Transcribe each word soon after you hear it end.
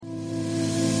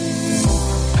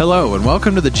Hello, and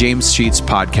welcome to the James Sheets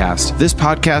Podcast. This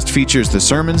podcast features the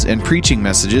sermons and preaching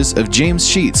messages of James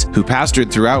Sheets, who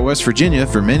pastored throughout West Virginia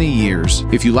for many years.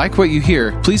 If you like what you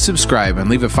hear, please subscribe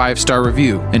and leave a 5-star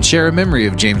review, and share a memory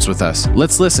of James with us.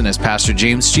 Let's listen as Pastor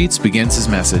James Sheets begins his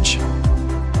message.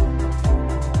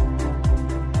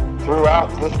 Throughout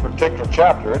this particular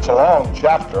chapter, it's a long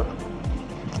chapter,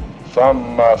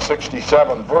 some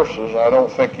 67 verses. I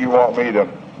don't think you want me to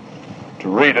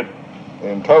read it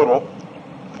in total.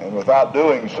 And without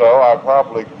doing so, I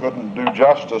probably couldn't do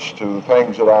justice to the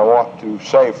things that I want to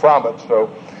say from it. So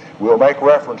we'll make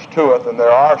reference to it, and there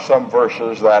are some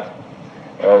verses that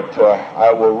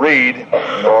I will read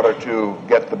in order to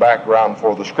get the background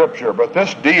for the scripture. But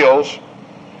this deals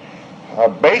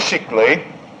basically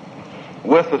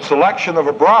with the selection of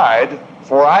a bride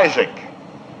for Isaac.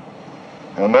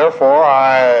 And therefore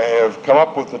I have come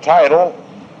up with the title,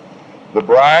 The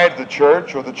Bride, the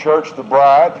Church, or The Church, the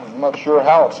Bride. I'm not sure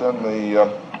how it's in the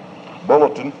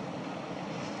bulletin.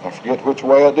 I forget which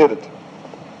way I did it.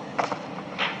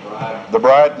 The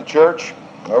Bride, the Church?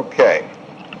 Okay.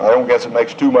 I don't guess it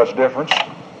makes too much difference.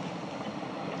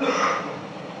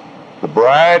 The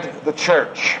Bride, the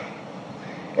Church.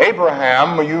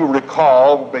 Abraham, you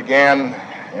recall, began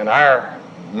in our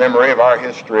memory of our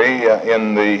history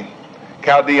in the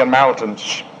Chaldean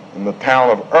mountains in the town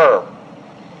of Ur,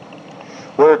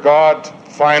 where God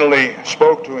finally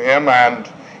spoke to him and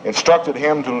instructed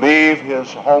him to leave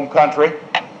his home country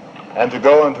and to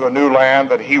go into a new land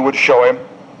that he would show him.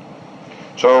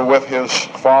 So with his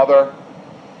father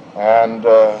and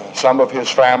some of his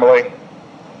family,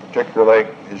 particularly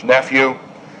his nephew,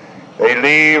 they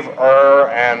leave Ur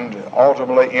and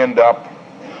ultimately end up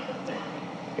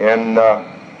in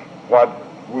what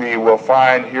we will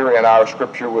find here in our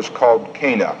scripture was called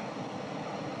Canaan.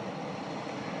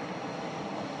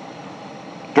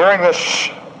 During this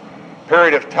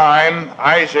period of time,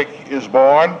 Isaac is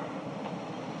born,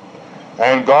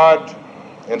 and God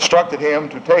instructed him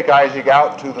to take Isaac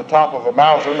out to the top of a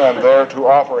mountain and there to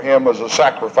offer him as a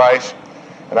sacrifice.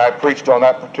 And I preached on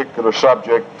that particular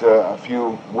subject a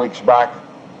few weeks back.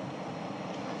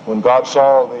 When God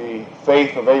saw the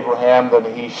faith of Abraham, then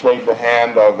he stayed the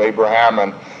hand of Abraham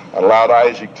and allowed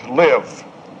Isaac to live.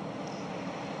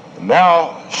 And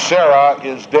now Sarah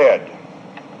is dead.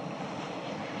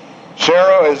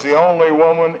 Sarah is the only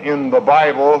woman in the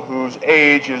Bible whose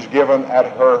age is given at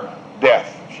her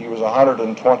death. She was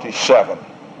 127.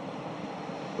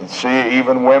 And see,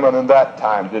 even women in that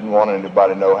time didn't want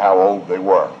anybody to know how old they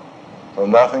were. So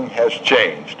nothing has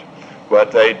changed. But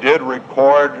they did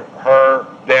record her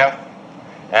death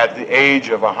at the age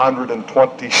of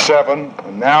 127.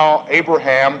 And now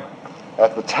Abraham,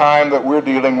 at the time that we're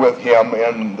dealing with him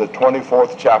in the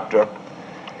 24th chapter,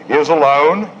 is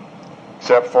alone,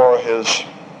 except for his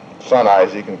son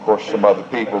Isaac and, of course, some other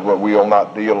people, but we will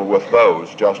not deal with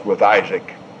those, just with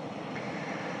Isaac.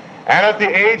 And at the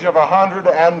age of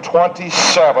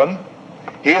 127,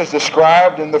 he is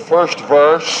described in the first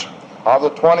verse of the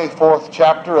 24th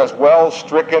chapter as well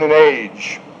stricken in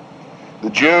age. The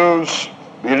Jews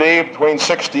believed between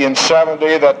 60 and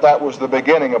 70 that was the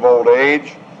beginning of old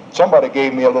age. Somebody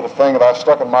gave me a little thing that I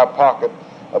stuck in my pocket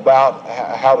about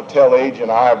how to tell age, and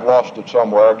I have lost it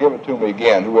somewhere. Give it to me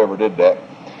again, whoever did that.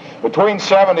 Between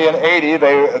 70 and 80,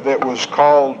 that was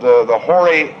called the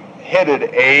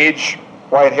hoary-headed age,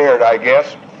 white-haired, I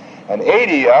guess. And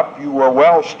 80 up, you were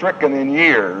well stricken in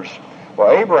years.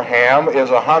 Well, Abraham is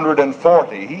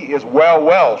 140. He is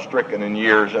well stricken in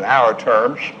years in our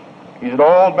terms. He's an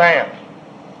old man.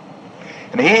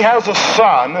 And he has a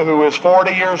son who is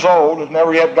 40 years old, has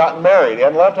never yet gotten married, he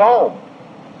hadn't left home.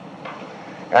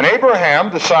 And Abraham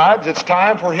decides it's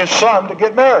time for his son to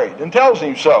get married and tells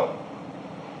him so.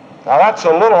 Now that's a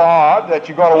little odd that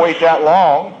you're going to wait that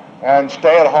long and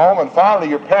stay at home, and finally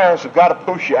your parents have got to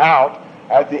push you out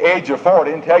at the age of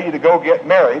 40 and tell you to go get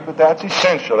married, but that's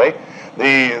essentially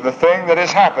the thing that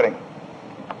is happening.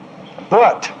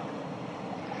 But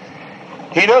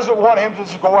he doesn't want him to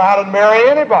just go out and marry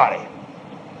anybody.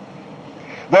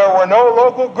 There were no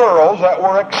local girls that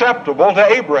were acceptable to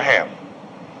Abraham.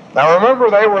 Now remember,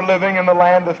 they were living in the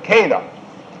land of Canaan,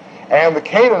 and the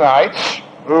Canaanites,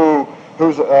 who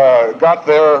got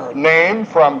their name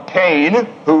from Cain,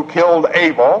 who killed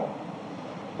Abel,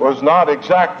 was not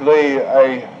exactly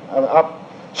an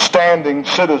upstanding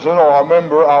citizen or a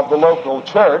member of the local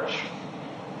church,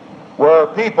 were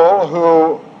people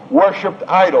who worshipped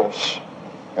idols.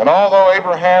 And although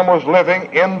Abraham was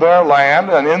living in their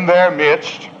land and in their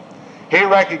midst, he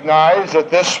recognized that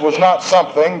this was not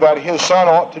something that his son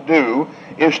ought to do,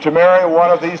 is to marry one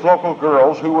of these local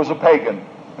girls who was a pagan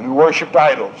and who worshipped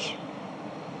idols.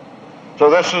 So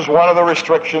this is one of the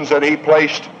restrictions that he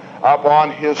placed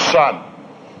upon his son.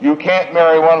 You can't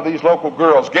marry one of these local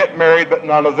girls. Get married, but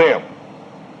none of them.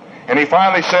 And he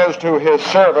finally says to his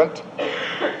servant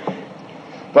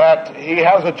that he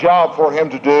has a job for him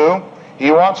to do.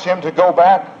 He wants him to go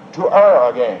back to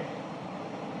Ur again,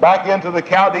 back into the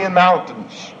Chaldean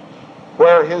mountains,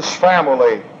 where his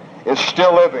family is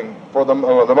still living, for the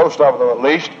most of them at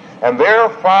least, and there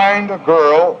find a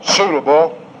girl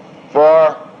suitable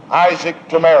for Isaac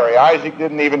to marry. Isaac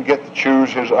didn't even get to choose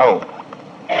his own.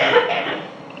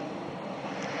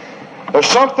 There's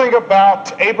something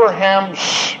about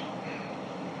Abraham's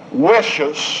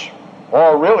wishes,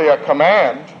 or really a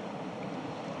command,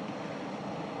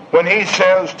 when he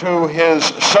says to his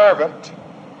servant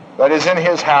that is in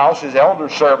his house, his elder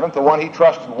servant, the one he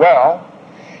trusted well,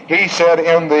 he said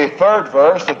in the 3rd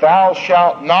verse that thou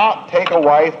shalt not take a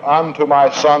wife unto my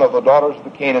son of the daughters of the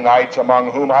Canaanites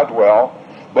among whom I dwell,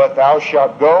 but thou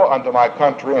shalt go unto my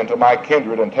country and to my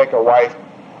kindred and take a wife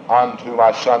unto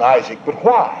my son Isaac. But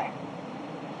why?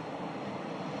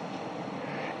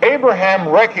 Abraham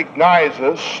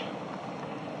recognizes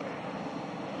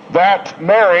that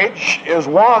marriage is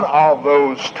one of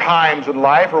those times in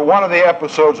life, or one of the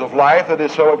episodes of life, that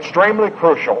is so extremely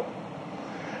crucial.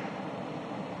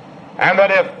 And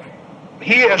that if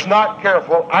he is not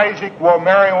careful, Isaac will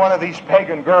marry one of these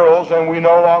pagan girls, and we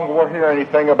no longer will hear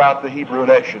anything about the Hebrew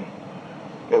nation.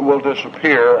 It will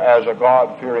disappear as a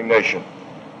God-fearing nation.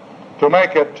 To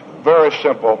make it very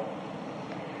simple,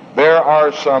 there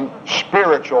are some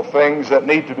spiritual things that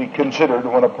need to be considered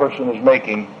when a person is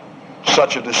making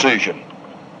such a decision.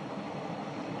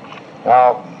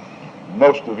 Now,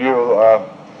 most of you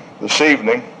this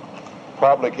evening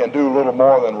probably can do a little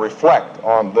more than reflect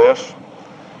on this.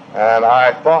 And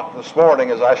I thought this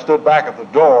morning as I stood back at the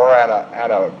door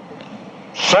and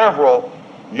several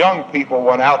young people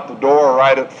went out the door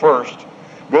right at first.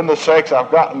 Goodness sakes,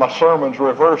 I've gotten my sermons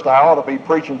reversed. I ought to be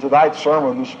preaching tonight's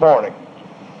sermon this morning.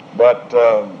 But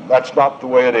that's not the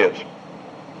way it is.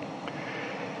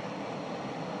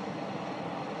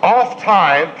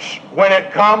 Oftentimes, when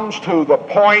it comes to the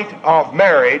point of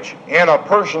marriage in a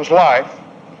person's life,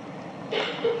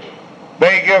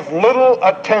 they give little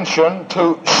attention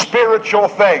to spiritual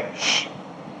things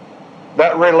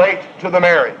that relate to the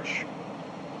marriage.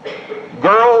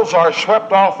 Girls are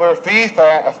swept off their feet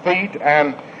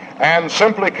and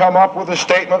simply come up with a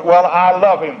statement, well, I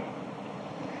love him.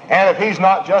 And if he's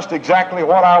not just exactly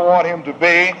what I want him to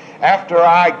be, after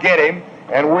I get him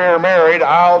and we're married,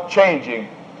 I'll change him.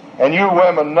 And you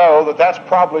women know that that's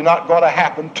probably not going to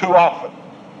happen too often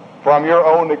from your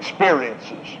own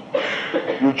experiences.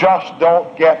 You just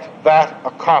don't get that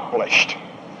accomplished.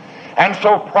 And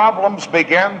so problems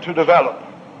begin to develop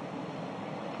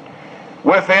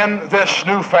within this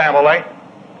new family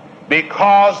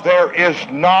because there is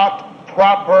not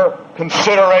proper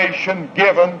consideration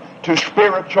given to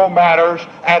spiritual matters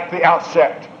at the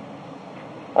outset.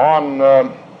 On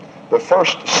the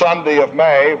first Sunday of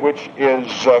May, which is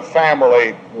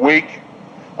Family Week,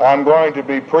 I'm going to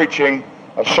be preaching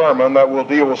a sermon that will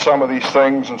deal with some of these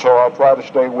things, and so I'll try to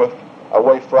stay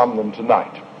away from them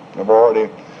tonight.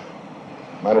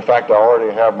 Matter of fact, I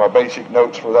already have my basic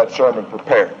notes for that sermon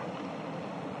prepared.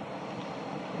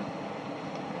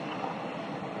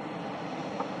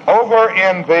 Over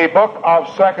in the book of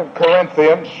 2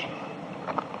 Corinthians,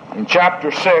 in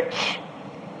chapter 6,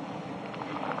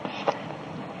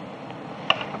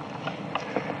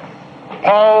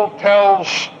 Paul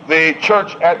tells the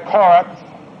church at Corinth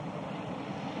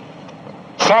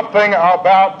something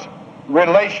about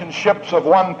relationships of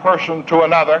one person to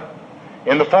another.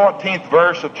 In the 14th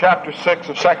verse of chapter 6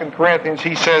 of 2 Corinthians,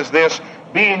 he says this,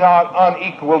 "Be not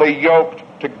unequally yoked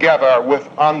together with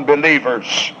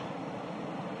unbelievers."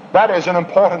 That is an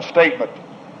important statement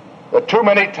that too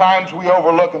many times we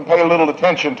overlook and pay little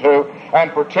attention to,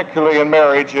 and particularly in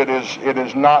marriage, it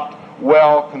is not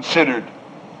well considered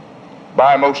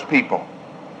by most people.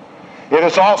 It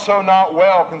is also not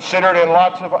well considered in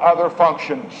lots of other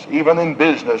functions, even in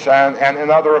business and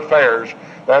in other affairs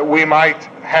that we might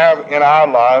have in our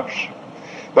lives.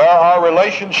 There are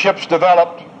relationships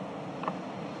developed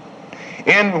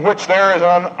in which there is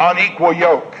an unequal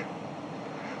yoke.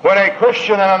 When a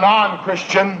Christian and a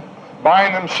non-Christian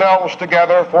bind themselves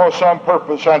together for some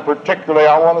purpose, and particularly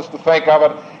I want us to think of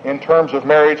it in terms of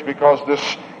marriage because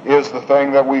this is the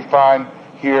thing that we find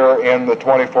here in the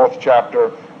 24th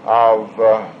chapter of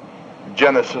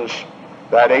Genesis,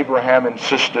 that Abraham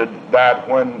insisted that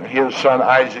when his son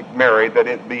Isaac married, that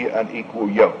it be an equal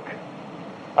yoke.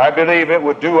 I believe it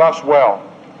would do us well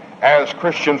as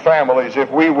Christian families if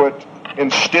we would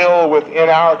instill within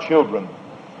our children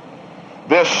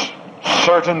this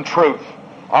certain truth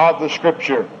of the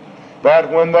Scripture,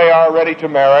 that when they are ready to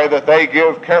marry, that they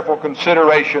give careful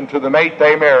consideration to the mate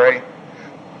they marry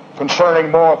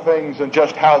concerning more things than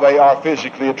just how they are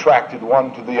physically attracted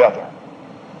one to the other.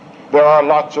 There are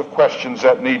lots of questions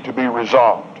that need to be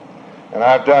resolved. And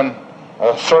I've done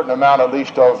a certain amount, at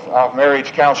least, of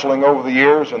marriage counseling over the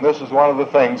years, and this is one of the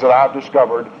things that I've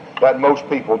discovered that most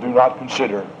people do not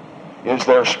consider, is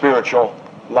their spiritual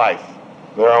life,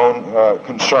 their own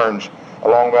concerns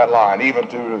along that line,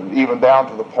 even down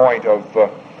to the point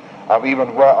of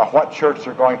even what church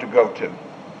they're going to go to.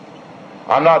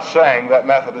 I'm not saying that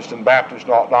Methodists and Baptists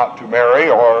ought not to marry,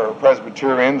 or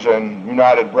Presbyterians and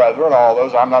United Brethren, all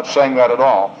those. I'm not saying that at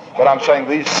all. But I'm saying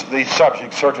these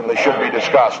subjects certainly should be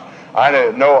discussed.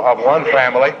 I know of one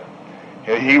family.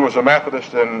 He was a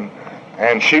Methodist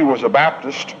and she was a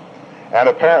Baptist. And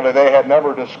apparently they had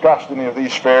never discussed any of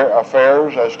these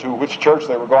affairs as to which church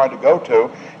they were going to go to.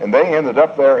 And they ended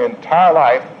up their entire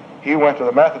life. He went to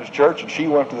the Methodist church and she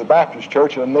went to the Baptist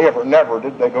church, and never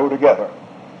did they go together,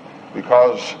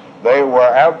 because they were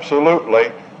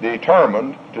absolutely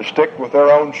determined to stick with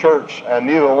their own church, and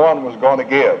neither one was going to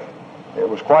give. It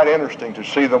was quite interesting to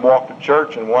see them walk to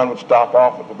church, and one would stop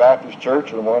off at the Baptist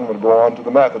church and one would go on to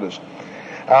the Methodist.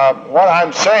 What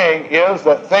I'm saying is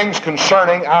that things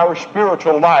concerning our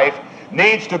spiritual life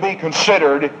needs to be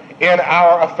considered in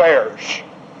our affairs,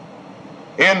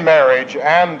 in marriage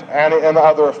and in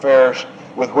other affairs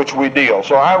with which we deal.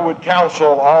 So I would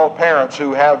counsel all parents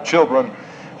who have children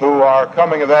who are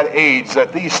coming of that age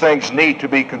that these things need to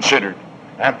be considered,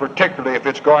 and particularly if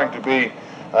it's going to be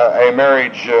a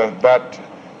marriage that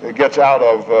gets out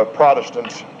of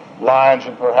Protestant lines,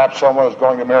 and perhaps someone is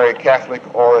going to marry a Catholic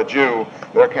or a Jew,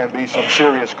 there can be some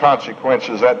serious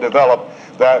consequences that develop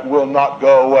that will not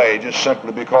go away just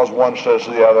simply because one says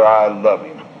to the other, I love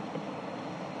him.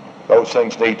 Those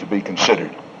things need to be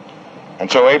considered.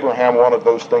 And so Abraham wanted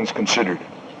those things considered,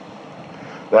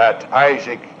 that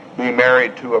Isaac be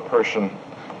married to a person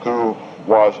who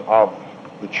was of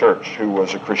the church, who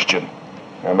was a Christian.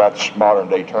 And that's modern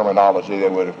day terminology. They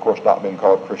would, of course, not been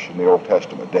called Christian in the Old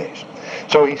Testament days.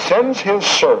 So he sends his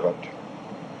servant.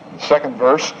 In the second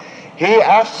verse, he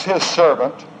asks his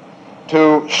servant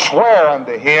to swear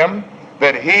unto him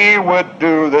that he would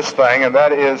do this thing, and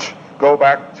that is go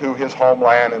back to his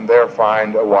homeland and there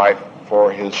find a wife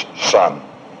for his son.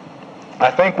 I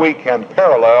think we can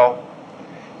parallel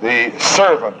the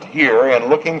servant here in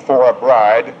looking for a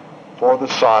bride for the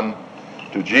son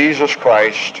to Jesus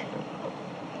Christ,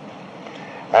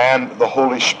 and the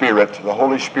Holy Spirit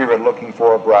looking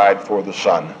for a bride for the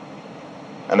Son.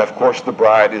 And of course the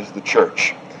bride is the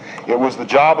church. It was the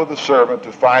job of the servant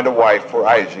to find a wife for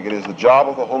Isaac. It is the job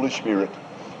of the Holy Spirit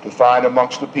to find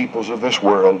amongst the peoples of this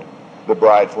world the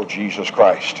bride for Jesus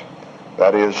Christ.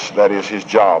 That is his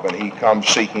job, and he comes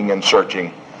seeking and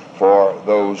searching for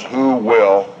those who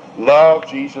will love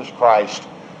Jesus Christ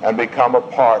and become a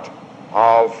part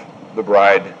of the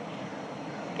bride.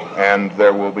 And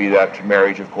there will be that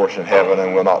marriage, of course, in heaven,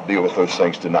 and we'll not deal with those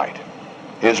things tonight.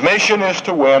 His mission is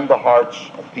to win the hearts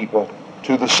of people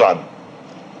to the Son.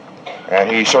 And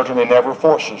he certainly never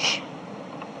forces.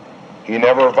 He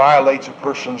never violates a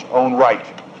person's own right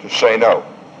to say no.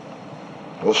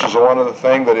 This is one of the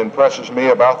things that impresses me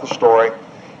about the story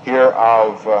here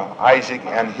of Isaac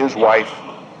and his wife,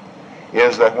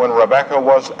 is that when Rebekah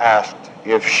was asked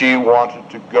if she wanted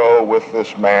to go with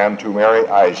this man to marry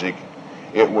Isaac,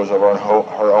 it was of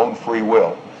her own free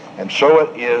will. And so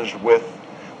it is with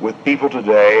people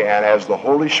today, and as the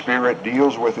Holy Spirit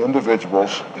deals with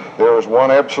individuals, there is one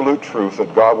absolute truth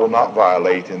that God will not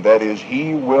violate, and that is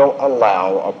he will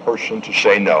allow a person to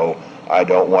say, no, I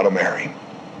don't want to marry him.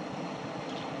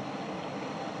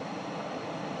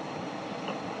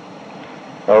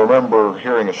 I remember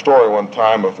hearing a story one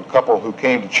time of a couple who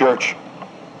came to church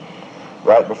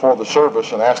right before the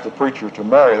service and asked the preacher to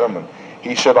marry them, and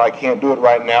he said, I can't do it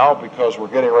right now because we're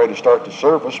getting ready to start the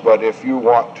service, but if you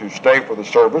want to stay for the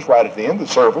service, right at the end of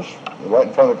the service, right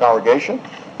in front of the congregation,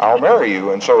 I'll marry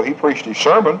you. And so he preached his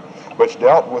sermon, which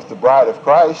dealt with the bride of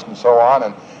Christ and so on.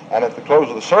 And at the close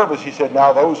of the service, he said,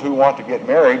 now those who want to get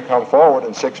married come forward,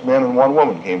 and 6 men and 1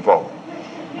 woman came forward.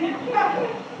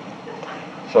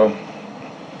 So,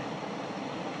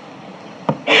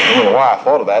 I don't know why I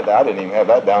thought of that. I didn't even have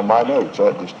that down in my notes.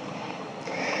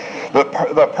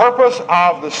 The purpose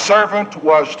of the servant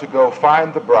was to go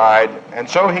find the bride, and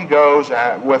so he goes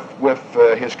with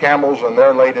his camels, and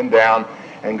they're laden down,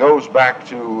 and goes back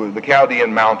to the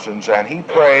Chaldean mountains, and he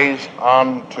prays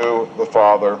unto the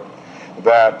Father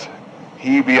that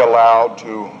he be allowed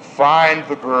to find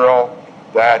the girl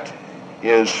that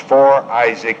is for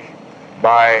Isaac,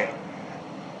 by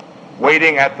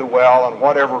waiting at the well, and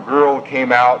whatever girl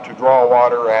came out to draw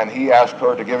water, and he asked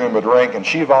her to give him a drink, and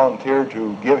she volunteered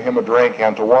to give him a drink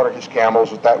and to water his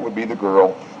camels, that would be the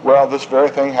girl. Well, this very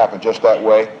thing happened just that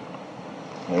way.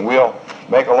 And we'll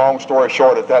make a long story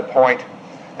short at that point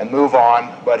and move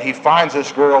on. But he finds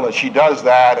this girl, and she does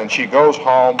that, and she goes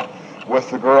home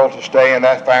with the girl to stay in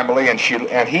that family, and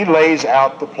he lays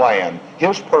out the plan.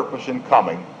 His purpose in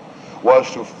coming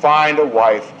was to find a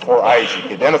wife for Isaac.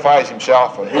 He identifies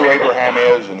himself and who Abraham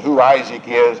is and who Isaac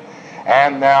is,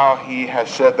 and now he has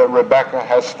said that Rebekah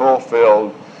has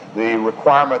fulfilled the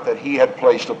requirement that he had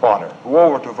placed upon her. Go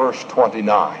over to verse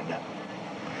 29.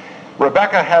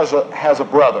 Rebekah has a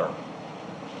brother.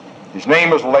 His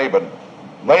name is Laban.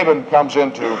 Laban comes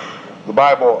into the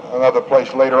Bible another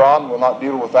place later on. We'll not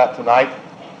deal with that tonight.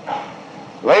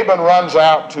 Laban runs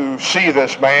out to see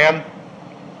this man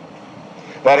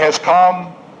that has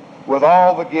come with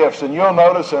all the gifts. And you'll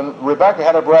notice, and Rebekah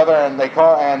had a brother,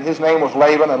 and his name was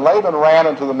Laban, and Laban ran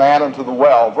unto the man unto the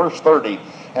well. Verse 30.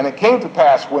 And it came to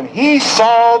pass, when he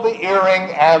saw the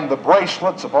earring and the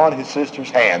bracelets upon his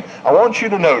sister's hand. I want you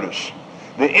to notice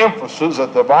the emphasis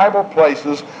that the Bible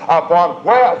places upon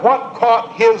what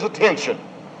caught his attention.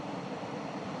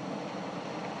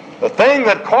 The thing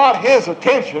that caught his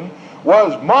attention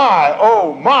was,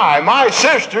 my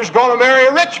sister's going to marry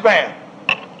a rich man.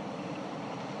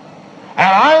 And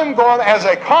I'm going, as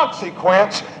a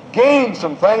consequence, gain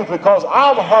some things because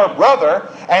I'm her brother,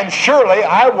 and surely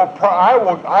I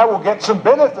will get some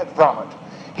benefit from it.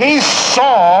 He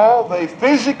saw the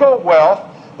physical wealth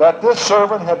that this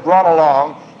servant had brought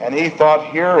along, and he thought,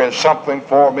 here is something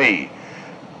for me.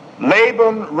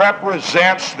 Laban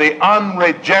represents the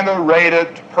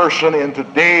unregenerated person in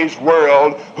today's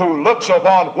world who looks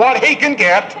upon what he can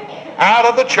get out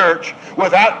of the church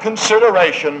without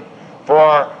consideration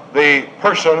for the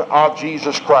person of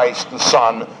Jesus Christ, the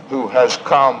Son, who has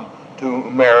come to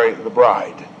marry the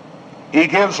bride. He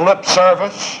gives lip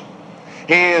service.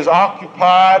 He is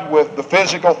occupied with the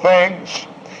physical things.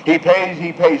 He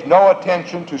pays no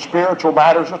attention to spiritual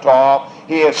matters at all.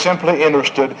 He is simply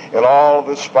interested in all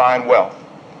this fine wealth.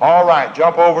 All right,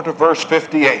 jump over to verse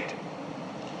 58.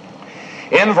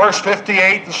 In verse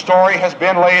 58, the story has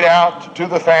been laid out to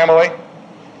the family.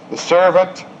 The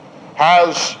servant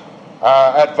has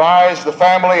advised the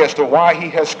family as to why he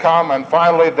has come, and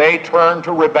finally they turn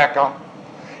to Rebekah,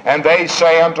 and they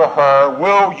say unto her,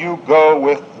 will you go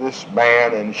with this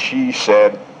man? And she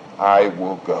said, I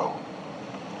will go.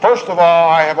 First of all,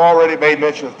 I have already made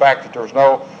mention of the fact that there's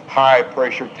no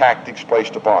high-pressure tactics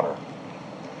placed upon her.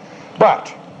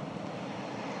 But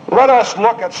let us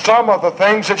look at some of the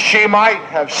things that she might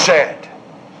have said.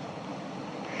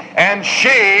 And she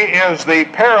is the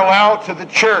parallel to the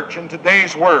church in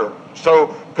today's world.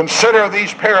 So consider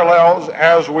these parallels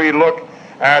as we look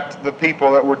at the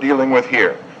people that we're dealing with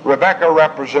here. Rebekah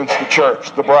represents the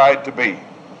church, the bride-to-be.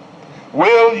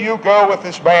 Will you go with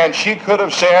this man? She could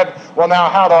have said, well, now,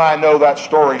 how do I know that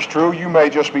story's true? You may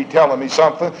just be telling me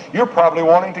something. You're probably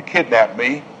wanting to kidnap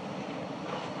me.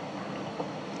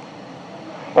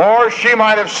 Or she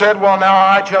might have said, well, now,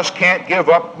 I just can't give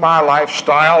up my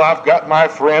lifestyle. I've got my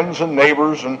friends and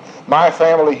neighbors and my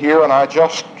family here, and I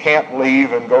just can't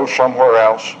leave and go somewhere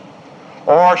else.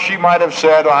 Or she might have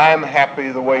said, I'm happy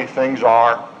the way things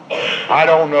are. I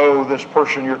don't know this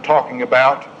person you're talking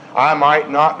about. I might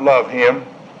not love him.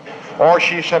 Or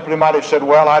she simply might have said,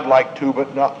 well, I'd like to,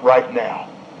 but not right now.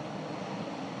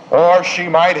 Or she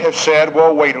might have said,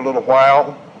 well, wait a little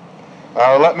while.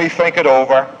 Let me think it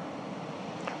over.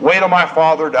 Wait till my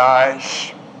father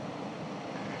dies.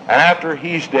 And after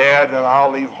he's dead, then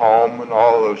I'll leave home and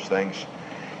all those things.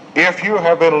 If you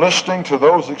have been listening to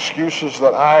those excuses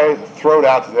that I throwed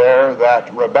out there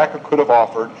that Rebekah could have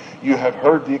offered, you have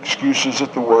heard the excuses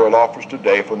that the world offers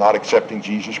today for not accepting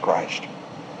Jesus Christ.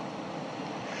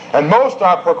 And most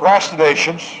are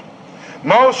procrastinations.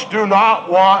 Most do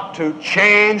not want to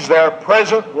change their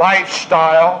present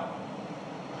lifestyle.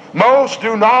 Most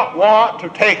do not want to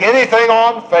take anything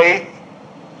on faith.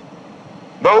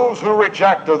 Those who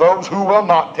reject are those who will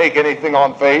not take anything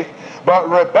on faith. But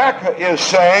Rebekah is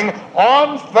saying,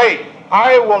 on faith,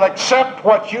 I will accept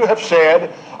what you have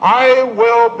said. I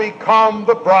will become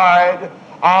the bride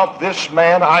of this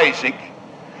man Isaac.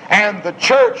 And the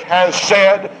church has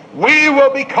said, we will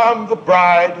become the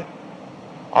bride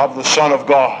of the Son of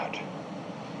God.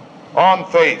 On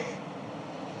faith.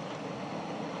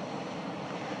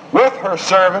 With her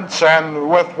servants and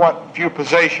with what few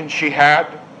possessions she had,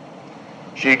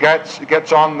 she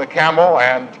gets on the camel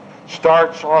and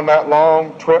starts on that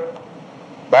long trip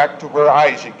back to where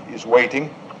Isaac is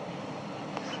waiting.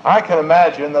 I can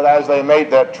imagine that as they made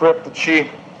that trip that she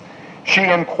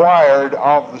inquired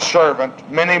of the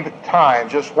servant many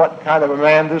times just what kind of a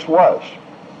man this was.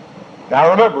 Now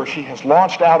remember, she has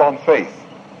launched out on faith.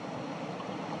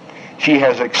 She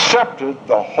has accepted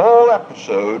the whole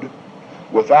episode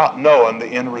without knowing the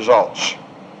end results.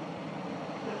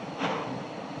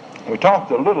 We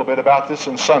talked a little bit about this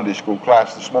in Sunday school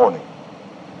class this morning.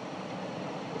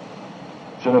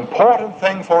 It's an important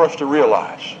thing for us to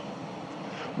realize.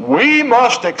 We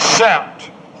must accept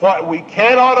what we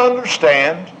cannot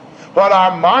understand, what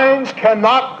our minds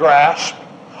cannot grasp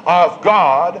of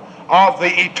God, of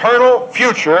the eternal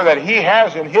future that He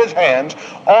has in His hands,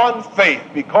 on faith,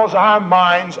 because our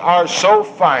minds are so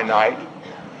finite,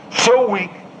 so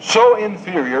weak, so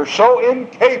inferior, so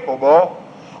incapable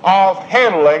of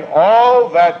handling all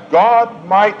that God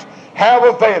might have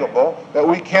available that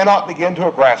we cannot begin to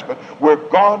grasp it. We're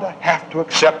going to have to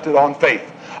accept it on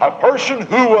faith. A person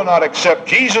who will not accept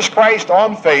Jesus Christ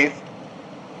on faith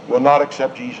will not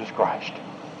accept Jesus Christ.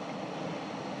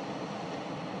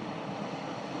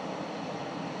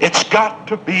 It's got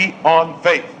to be on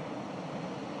faith.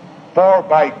 For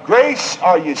by grace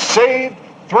are you saved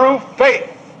through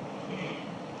faith.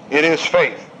 It is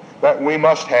faith that we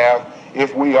must have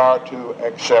if we are to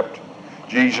accept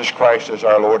Jesus Christ as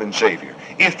our Lord and Savior.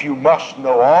 If you must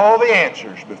know all the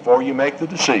answers before you make the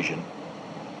decision,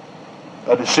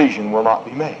 a decision will not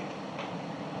be made.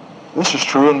 This is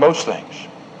true in most things.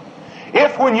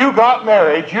 If when you got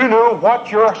married you knew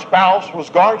what your spouse was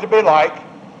going to be like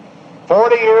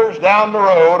 40 years down the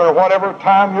road or whatever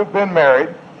time you've been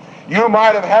married, you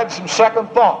might have had some second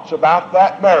thoughts about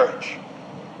that marriage.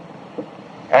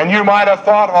 And you might have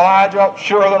thought, well, I'm not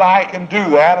sure that I can do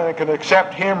that and I can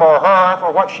accept him or her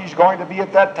for what she's going to be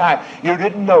at that time. You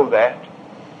didn't know that.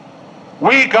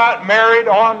 We got married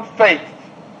on faith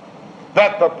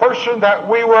that the person that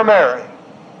we were marrying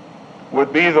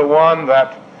would be the one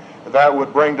that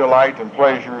would bring delight and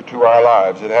pleasure to our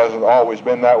lives. It hasn't always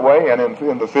been that way, and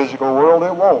in the physical world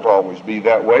it won't always be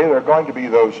that way. There are going to be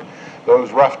those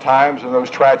rough times and those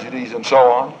tragedies and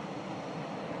so on.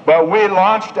 But we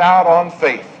launched out on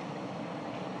faith.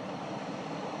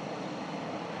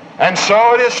 And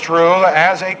so it is true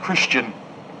as a Christian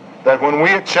that when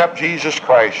we accept Jesus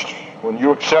Christ, when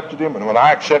you accepted Him and when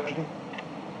I accepted Him,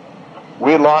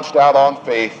 we launched out on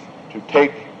faith to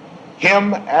take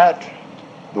Him at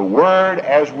the Word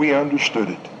as we understood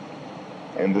it.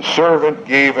 And the servant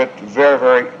gave it very,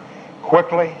 very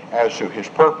quickly as to his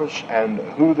purpose and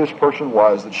who this person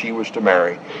was that she was to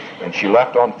marry. And she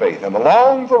left on faith. And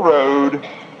along the road,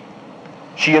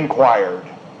 she inquired,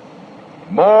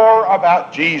 more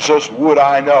about Jesus would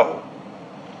I know.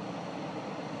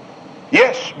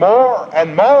 Yes, more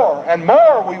and more and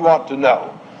more we want to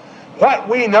know. What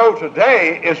we know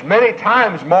today is many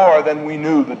times more than we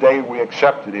knew the day we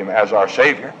accepted Him as our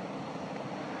Savior.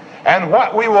 And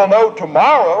what we will know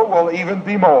tomorrow will even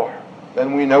be more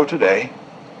than we know today.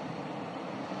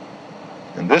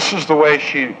 And this is the way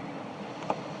she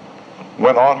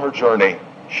went on her journey.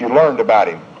 She learned about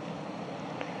Him.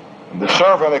 And the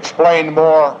servant explained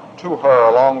more to her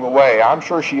along the way. I'm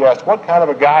sure she asked, what kind of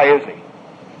a guy is he?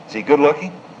 Is he good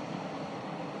looking?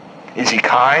 Is he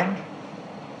kind?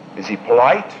 Is he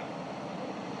polite?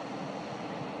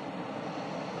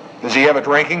 Does he have a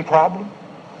drinking problem?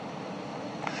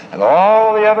 And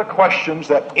all the other questions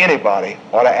that anybody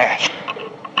ought to ask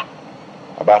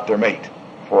about their mate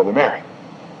before they marry.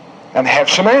 And have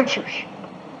some answers.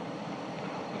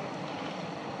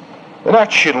 Then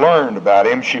after she learned about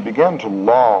him, she began to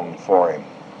long for him.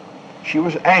 She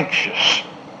was anxious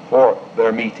for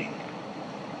their meeting.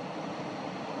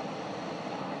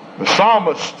 The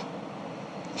psalmist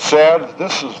said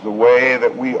this is the way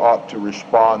that we ought to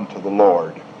respond to the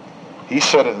Lord. He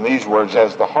said it in these words,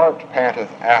 as the hart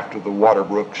panteth after the water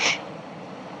brooks.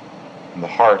 And the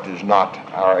hart is not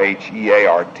our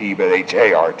H-E-A-R-T, but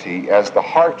H-A-R-T. As the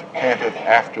hart panteth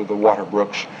after the water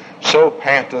brooks, so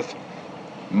panteth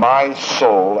my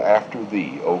soul after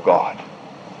thee, O God.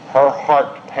 Her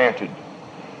heart panted.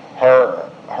 Her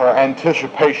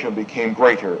anticipation became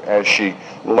greater as she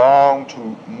longed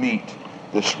to meet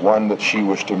this one that she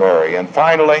was to marry. And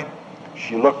finally,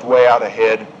 she looked way out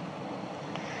ahead,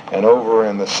 and over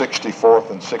in the 64th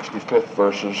and 65th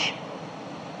verses,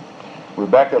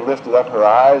 Rebekah lifted up her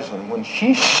eyes, and when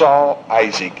she saw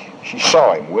Isaac, she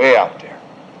saw him way out there.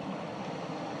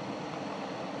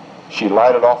 She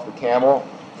lighted off the camel,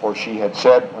 for she had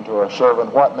said unto her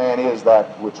servant, what man is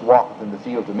that which walketh in the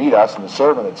field to meet us? And the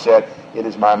servant had said, it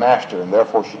is my master. And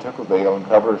therefore she took a veil and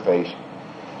covered her face.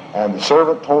 And the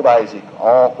servant told Isaac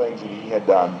all things that he had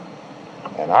done.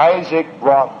 And Isaac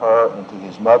brought her into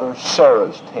his mother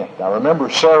Sarah's tent. Now remember,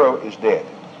 Sarah is dead.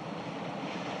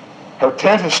 Her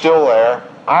tent is still there.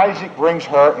 Isaac brings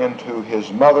her into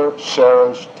his mother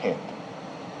Sarah's tent.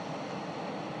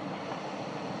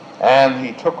 And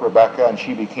he took Rebekah, and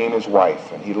she became his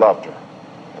wife, and he loved her.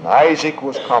 And Isaac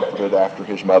was comforted after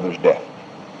his mother's death.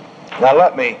 Now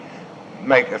let me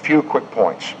make a few quick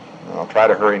points. I'll try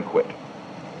to hurry and quit.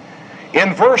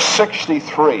 In verse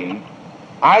 63,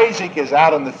 Isaac is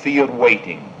out in the field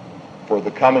waiting for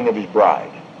the coming of his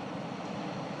bride.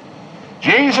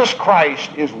 Jesus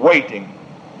Christ is waiting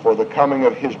for the coming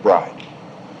of his bride.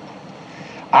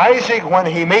 Isaac, when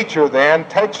he meets her then,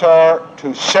 takes her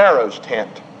to Sarah's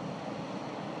tent.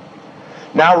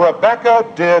 Now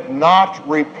Rebekah did not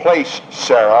replace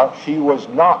Sarah. She was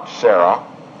not Sarah.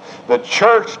 The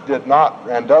church did not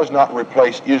and does not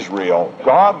replace Israel.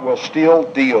 God will still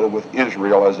deal with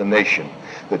Israel as a nation.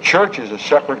 The church is a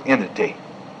separate entity.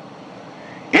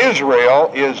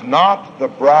 Israel is not the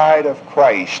bride of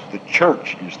Christ. The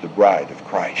church is the bride of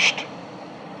Christ.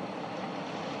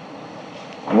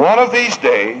 One of these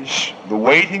days, the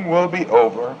waiting will be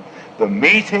over. The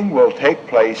meeting will take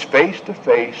place face to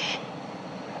face.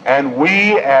 And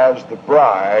we, as the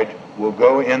bride, will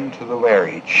go into the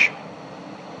marriage.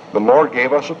 The Lord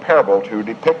gave us a parable to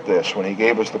depict this when he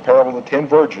gave us the parable of the 10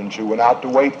 virgins who went out to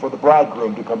wait for the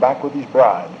bridegroom to come back with his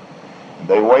bride. And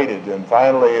they waited, and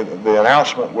finally the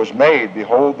announcement was made,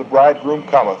 "Behold, the bridegroom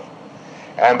cometh."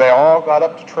 And they all got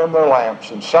up to trim their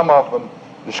lamps, and some of them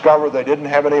discovered they didn't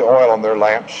have any oil on their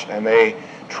lamps, and they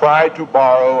tried to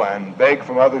borrow and beg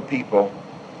from other people.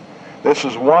 This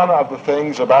is one of the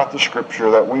things about the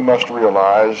Scripture that we must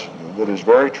realize that is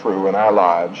very true in our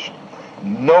lives.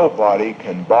 Nobody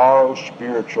can borrow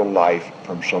spiritual life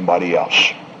from somebody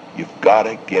else. You've got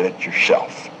to get it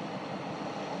yourself.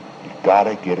 You've got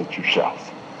to get it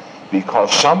yourself.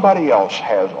 Because somebody else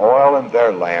has oil in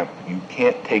their lamp, you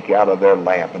can't take out of their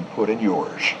lamp and put in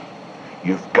yours.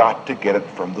 You've got to get it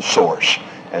from the source,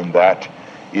 and that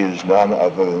is none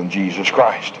other than Jesus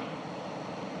Christ.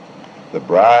 The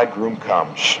bridegroom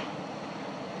comes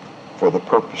for the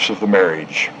purpose of the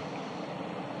marriage.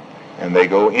 And they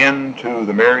go into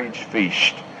the marriage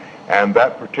feast. And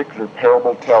that particular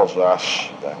parable tells us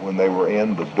that when they were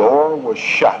in, the door was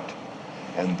shut.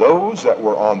 And those that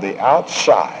were on the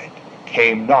outside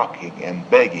came knocking and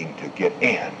begging to get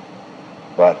in.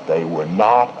 But they were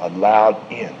not allowed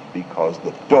in because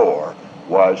the door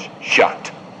was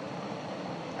shut.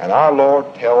 And our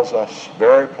Lord tells us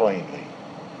very plainly,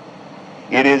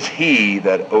 it is he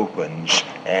that opens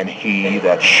and he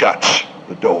that shuts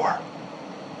the door.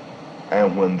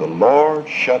 And when the Lord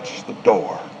shuts the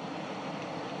door,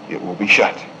 it will be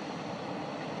shut.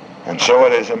 And so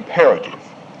it is imperative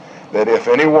that if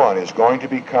anyone is going to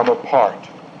become a part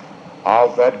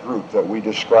of that group that we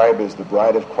describe as the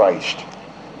bride of Christ,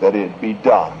 that it be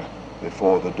done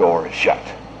before the door is shut.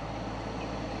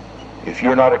 If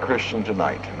you're not a Christian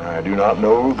tonight, and I do not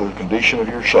know the condition of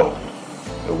your soul,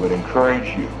 I would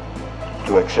encourage you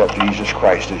to accept Jesus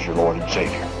Christ as your Lord and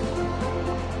Savior.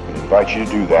 I invite you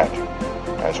to do that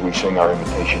as we sing our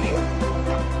invitation hymn.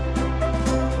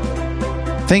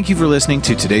 Thank you for listening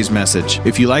to today's message.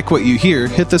 If you like what you hear,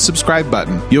 hit the subscribe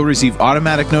button. You'll receive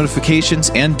automatic notifications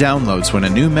and downloads when a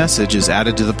new message is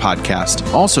added to the podcast.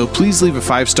 Also, please leave a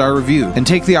 5-star review and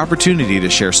take the opportunity to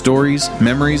share stories,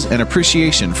 memories, and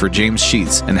appreciation for James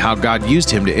Sheets and how God used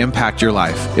him to impact your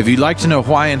life. If you'd like to know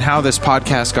why and how this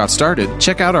podcast got started,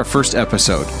 check out our first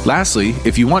episode. Lastly,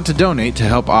 if you want to donate to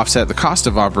help offset the cost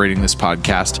of operating this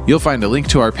podcast, you'll find a link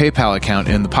to our PayPal account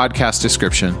in the podcast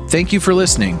description. Thank you for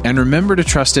listening, and remember to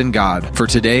trust in God for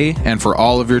today and for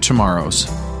all of your tomorrows.